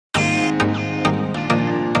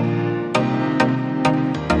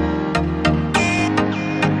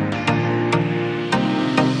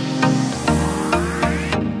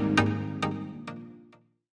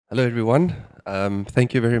Hello, everyone.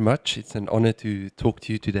 Thank you very much. It's an honor to talk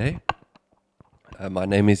to you today. My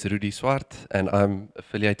name is Rudi Swart, and I'm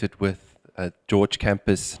affiliated with George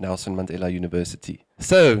Campus, Nelson Mandela University.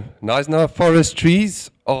 So, Knysna forest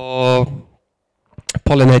trees are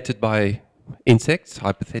pollinated by insects,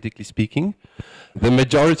 hypothetically speaking. The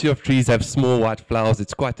majority of trees have small white flowers.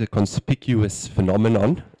 It's quite a conspicuous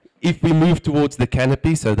phenomenon. If we move towards the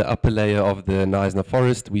canopy, so the upper layer of the Knysna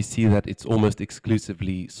forest, we see that it's almost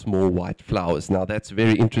exclusively small white flowers. Now that's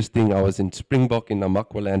very interesting. I was in Springbok in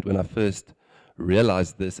Namakwaland when I first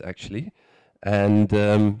realized this actually. And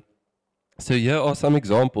so here are some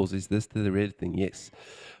examples. Is this the red thing? Yes.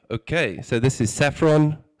 Okay, so this is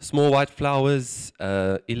saffron, small white flowers,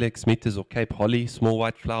 ilex metis or Cape holly, small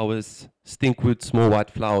white flowers, stinkwood, small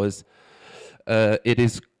white flowers. It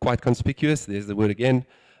is quite conspicuous, there's the word again,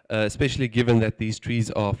 especially given that these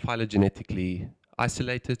trees are phylogenetically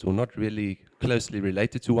isolated or not really closely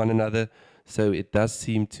related to one another. So it does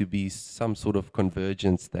seem to be some sort of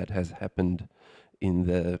convergence that has happened in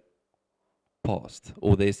the past,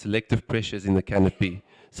 or there's selective pressures in the canopy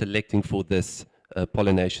selecting for this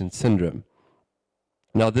pollination syndrome.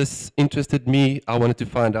 Now this interested me. I wanted to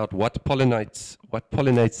find out what pollinates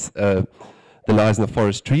the Knysna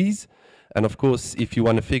forest trees. And of course, if you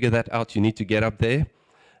want to figure that out, you need to get up there.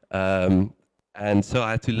 And so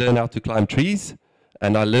I had to learn how to climb trees,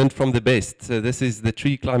 and I learned from the best. So this is the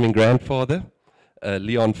tree climbing grandfather,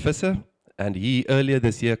 Leon Visser, and he earlier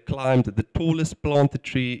this year climbed the tallest planted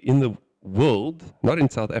tree in the world, not in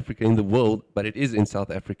South Africa, in the world, but it is in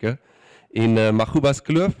South Africa, in Magubas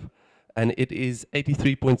Kloof, and it is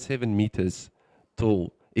 83.7 meters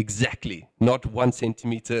tall, exactly, not 1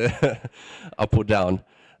 centimeter up or down.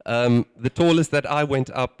 The tallest that I went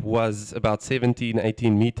up was about 17,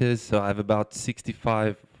 18 meters, so I have about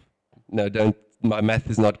 65, no, my math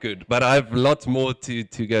is not good, but I have lots more to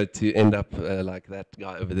go to end up like that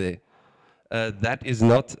guy over there. That is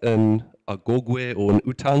not an agogwe or an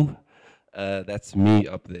utang, that's me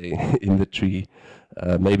up there in the tree.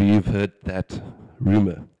 Maybe you've heard that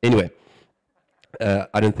rumor. Anyway,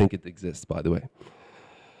 I don't think it exists, by the way.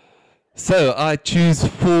 So I choose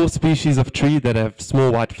 4 species of tree that have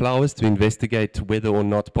small white flowers to investigate whether or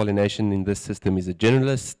not pollination in this system is a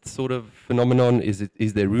generalist sort of phenomenon.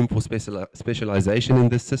 Is there room for specialization in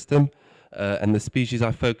this system? And the species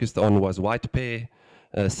I focused on was white pear,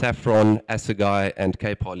 saffron, assegai, and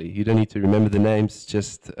Cape holly. You don't need to remember the names,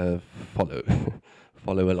 just follow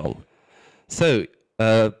along. So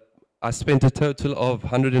I spent a total of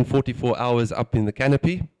 144 hours up in the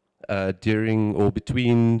canopy. During or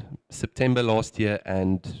between September last year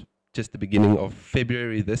and just the beginning of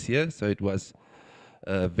February this year, so it was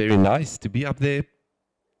very nice to be up there.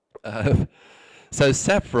 So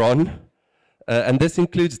saffron, and this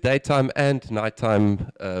includes daytime and nighttime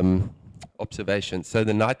observations. So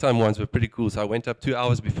the nighttime ones were pretty cool. So I went up 2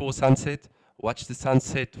 hours before sunset, watched the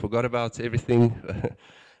sunset, forgot about everything.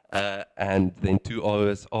 And then 2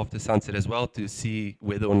 hours after sunset as well to see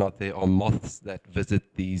whether or not there are moths that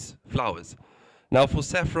visit these flowers. Now for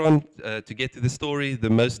saffron, to get to the story, the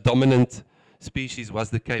most dominant species was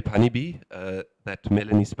the Cape honeybee that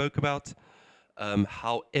Melanie spoke about.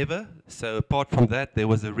 However, so apart from that, there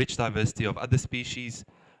was a rich diversity of other species,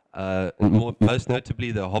 most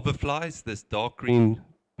notably the hoverflies, this dark green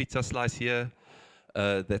pizza slice here.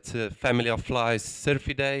 That's a family of flies,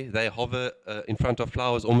 Syrphidae. They hover in front of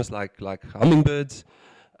flowers almost like hummingbirds.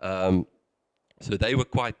 So they were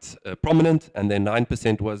quite prominent, and then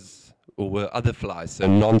 9% were other flies, so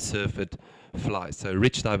non-syrphid flies. So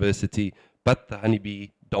rich diversity, but the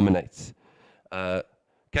honeybee dominates.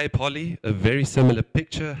 Cape holly, a very similar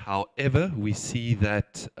picture. However, we see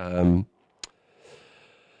that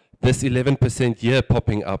this 11% here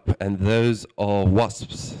popping up, and those are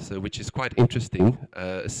wasps, so which is quite interesting,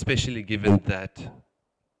 especially given that.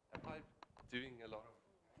 Am I doing a lot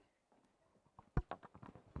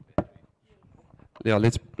of? Yeah,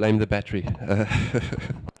 let's blame the battery.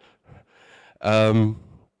 Okay,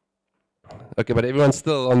 but everyone's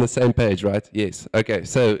still on the same page, right? Yes. Okay,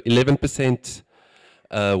 so 11%.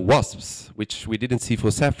 Wasps, which we didn't see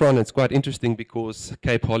for saffron. It's quite interesting because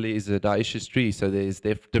Cape holly is a dioecious tree, so there's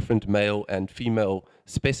different male and female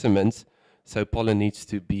specimens, so pollen needs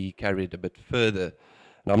to be carried a bit further.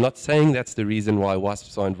 And I'm not saying that's the reason why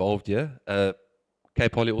wasps are involved here.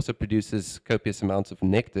 Cape holly also produces copious amounts of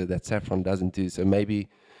nectar that saffron doesn't do, so maybe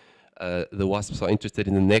the wasps are interested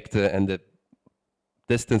in the nectar and the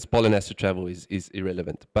distance pollen has to travel is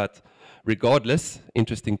irrelevant. But regardless,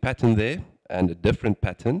 interesting pattern there, and a different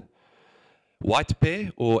pattern. White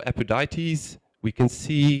pear or Aphrodite, we can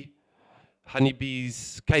see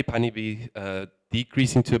honeybees, Cape honeybee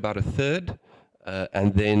decreasing to about a third,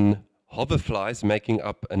 and then hoverflies making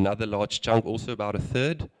up another large chunk, also about a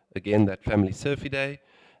third, again that family Syrphidae,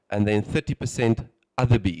 and then 30%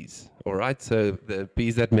 other bees. All right, so the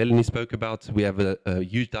bees that Melanie spoke about, we have a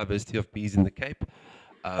huge diversity of bees in the Cape.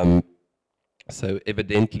 So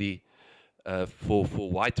evidently, for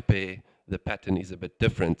white bear, the pattern is a bit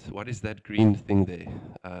different. What is that green thing there?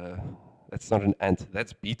 That's not an ant,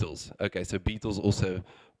 that's beetles. Okay, so beetles also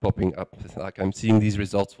popping up. Like I'm seeing these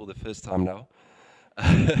results for the first time now.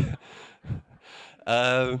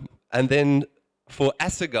 And then for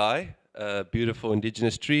assegai, beautiful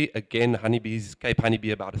indigenous tree, again, honeybees, Cape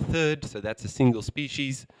honeybee about a third, so that's a single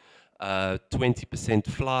species. 20%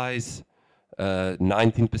 flies,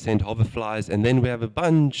 19% hoverflies, and then we have a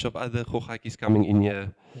bunch of other gochakis coming in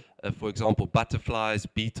here. For example, butterflies,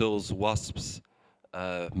 beetles, wasps,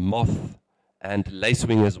 moth, and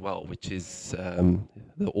lacewing as well, which is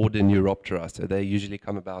the order Neuroptera. So they usually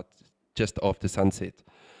come about just after sunset.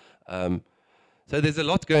 So there's a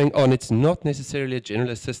lot going on. It's not necessarily a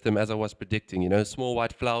generalist system as I was predicting. You know, small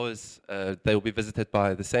white flowers, they will be visited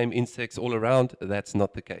by the same insects all around. That's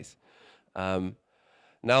not the case.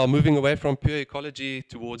 Now moving away from pure ecology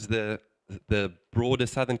towards the broader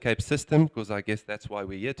Southern Cape system, because I guess that's why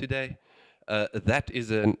we're here today. That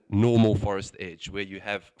is a normal forest edge where you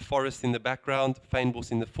have forest in the background,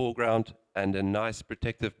 fynbos in the foreground, and a nice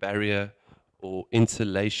protective barrier or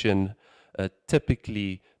insulation,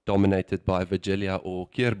 typically dominated by Virgilia or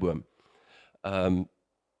Keurboom.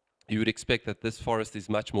 You would expect that this forest is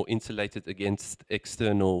much more insulated against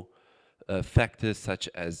external factors such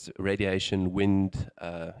as radiation, wind,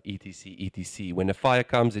 etc., etc. When a fire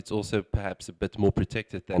comes, it's also perhaps a bit more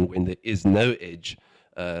protected than when there is no edge,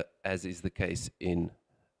 as is the case in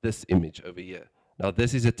this image over here. Now,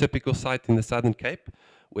 this is a typical site in the Southern Cape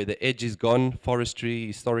where the edge is gone. Forestry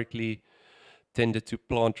historically tended to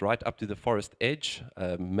plant right up to the forest edge,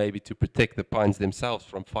 maybe to protect the pines themselves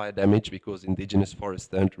from fire damage, because indigenous forests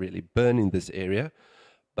don't really burn in this area.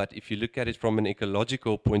 But if you look at it from an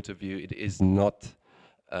ecological point of view, it is not,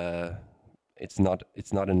 it's not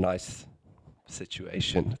a nice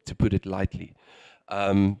situation, to put it lightly.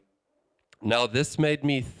 Now, this made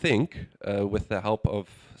me think, with the help of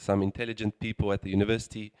some intelligent people at the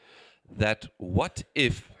university, that what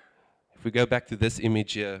if we go back to this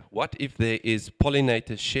image here, what if there is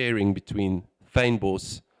pollinator sharing between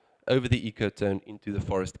fynbos over the ecotone into the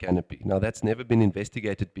forest canopy? Now, that's never been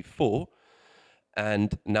investigated before.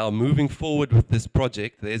 And now moving forward with this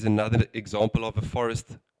project, there's another example of a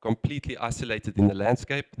forest completely isolated in the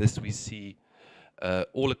landscape. This we see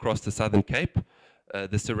all across the Southern Cape.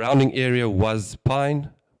 The surrounding area was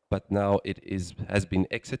pine, but now it has been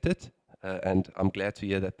exited. And I'm glad to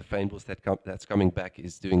hear that the fynbos that's coming back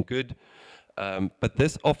is doing good. But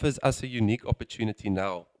this offers us a unique opportunity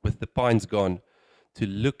now, with the pines gone, to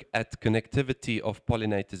look at connectivity of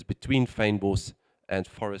pollinators between fynbos and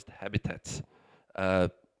forest habitats.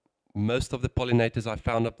 Most of the pollinators I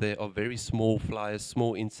found up there are very small flyers,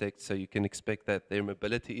 small insects, so you can expect that their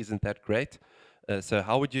mobility isn't that great. So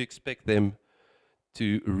how would you expect them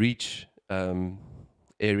to reach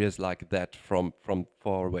areas like that from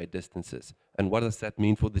far away distances? And what does that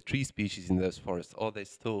mean for the tree species in those forests? Are they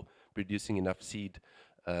still producing enough seed,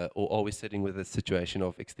 or are we sitting with a situation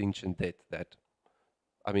of extinction debt that,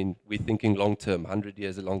 I mean, we're thinking long term, 100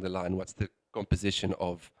 years along the line, what's the composition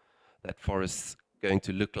of that forest going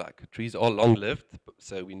to look like? Trees are long-lived,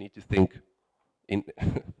 so we need to think in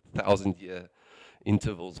 1,000-year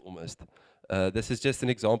intervals almost. This is just an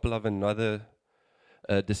example of another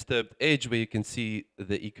disturbed edge where you can see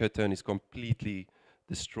the ecotone is completely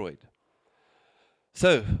destroyed.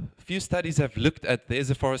 So, a few studies have looked at, there's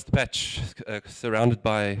a forest patch surrounded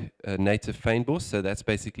by native fynbos, so that's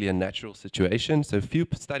basically a natural situation. So, a few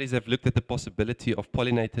studies have looked at the possibility of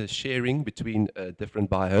pollinator sharing between different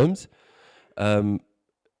biomes.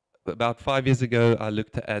 About 5 years ago, I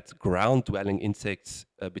looked at ground-dwelling insects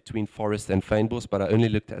between forests and fynbos, but I only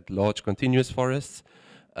looked at large continuous forests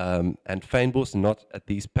and fynbos, not at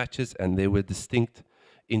these patches, and there were distinct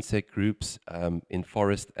insect groups in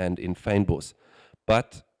forest and in fynbos.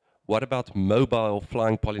 But what about mobile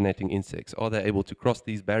flying pollinating insects? Are they able to cross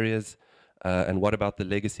these barriers? And what about the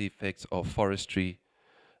legacy effects of forestry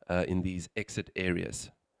in these exit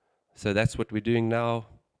areas? So that's what we're doing now.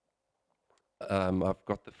 I've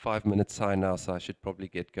got the 5-minute sign now, so I should probably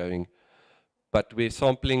get going. But we're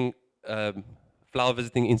sampling flower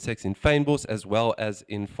visiting insects in fynbos as well as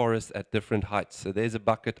in forests at different heights. So there's a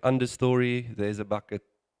bucket understory, there's a bucket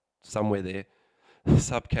somewhere there,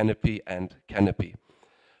 sub-canopy and canopy.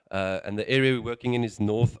 And the area we're working in is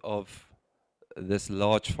north of this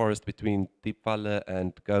large forest between Diepvalle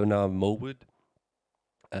and Gona Millwood,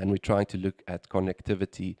 and we're trying to look at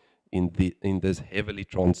connectivity in this heavily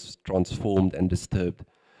transformed and disturbed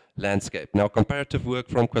landscape. Now, comparative work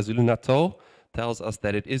from KwaZulu-Natal tells us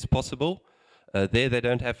that it is possible. There they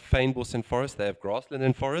don't have fynbos and forest, they have grassland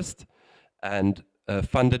and forest, and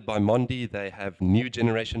funded by Mondi, they have new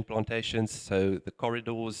generation plantations, so the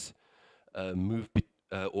corridors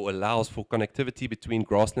or allows for connectivity between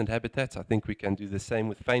grassland habitats. I think we can do the same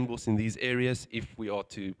with fynbos in these areas if we are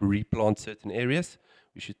to replant certain areas.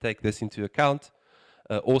 We should take this into account.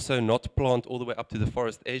 Also not plant all the way up to the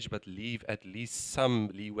forest edge, but leave at least some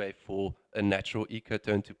leeway for a natural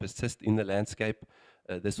ecotone to persist in the landscape.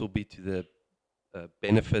 This will be to the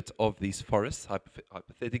benefit of these forests,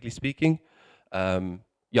 hypothetically speaking.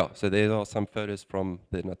 Yeah, so there are some photos from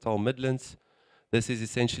the Natal Midlands. This is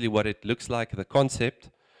essentially what it looks like, the concept,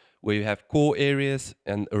 where you have core areas,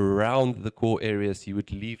 and around the core areas you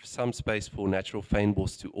would leave some space for natural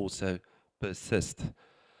fynbos to also persist.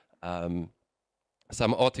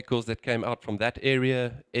 Some articles that came out from that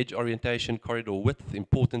area: edge orientation, corridor width,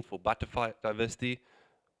 important for butterfly diversity.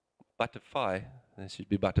 Butterfly, there should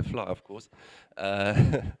be butterfly, of course.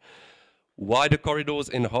 Wider corridors,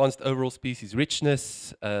 enhanced overall species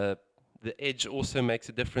richness. The edge also makes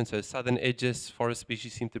a difference. So southern edges, forest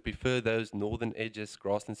species seem to prefer those. Northern edges,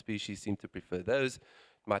 grassland species seem to prefer those.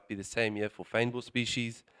 It might be the same here for fynbos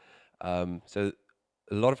species. So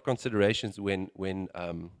a lot of considerations when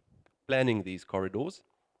planning these corridors.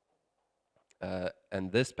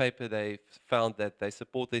 And this paper, they found that they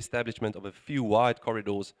support the establishment of a few wide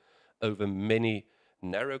corridors over many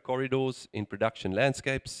narrow corridors in production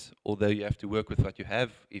landscapes, although you have to work with what you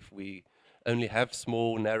have. If we only have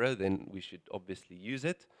small, narrow, then we should obviously use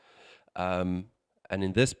it. And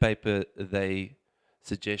in this paper, they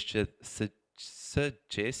suggested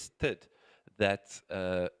that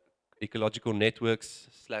ecological networks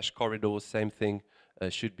 / corridors, same thing,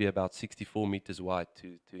 should be about 64 meters wide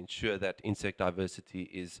to ensure that insect diversity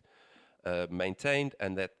is maintained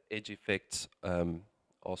and that edge effects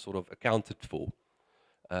are sort of accounted for.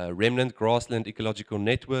 Remnant grassland ecological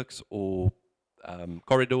networks or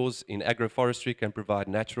corridors in agroforestry can provide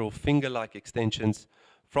natural finger-like extensions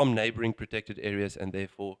from neighboring protected areas and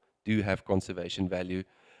therefore do have conservation value.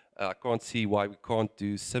 I can't see why we can't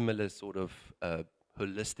do similar sort of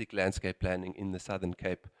holistic landscape planning in the Southern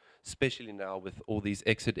Cape, especially now with all these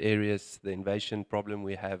exit areas, the invasion problem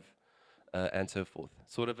we have, and so forth.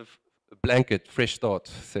 Sort of a blanket, fresh start,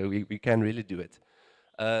 so we can really do it.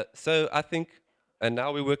 So I think, and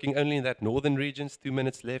now we're working only in that northern regions, 2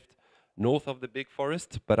 minutes left, north of the big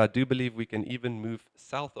forest, but I do believe we can even move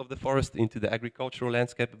south of the forest into the agricultural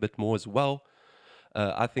landscape a bit more as well.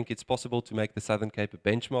 I think it's possible to make the Southern Cape a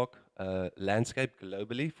benchmark landscape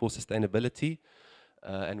globally for sustainability,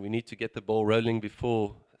 and we need to get the ball rolling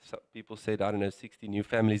before people said, I don't know, 60 new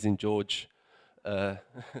families in George.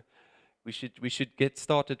 We should get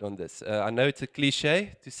started on this. I know it's a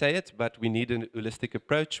cliche to say it, but we need a holistic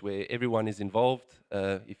approach where everyone is involved.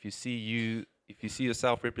 If you see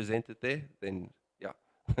yourself represented there, then yeah.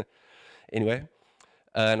 Anyway,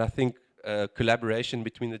 and I think collaboration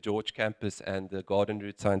between the George campus and the Garden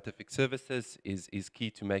Route Scientific Services is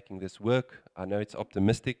key to making this work. I know it's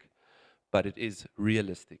optimistic, but it is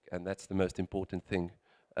realistic, and that's the most important thing.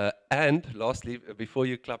 And lastly, before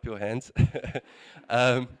you clap your hands,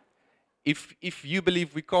 if you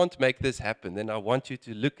believe we can't make this happen, then I want you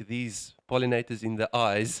to look these pollinators in the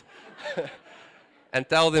eyes and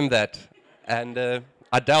tell them that. And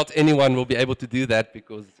I doubt anyone will be able to do that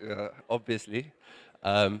because, obviously,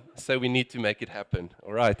 so we need to make it happen.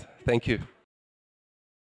 All right, thank you.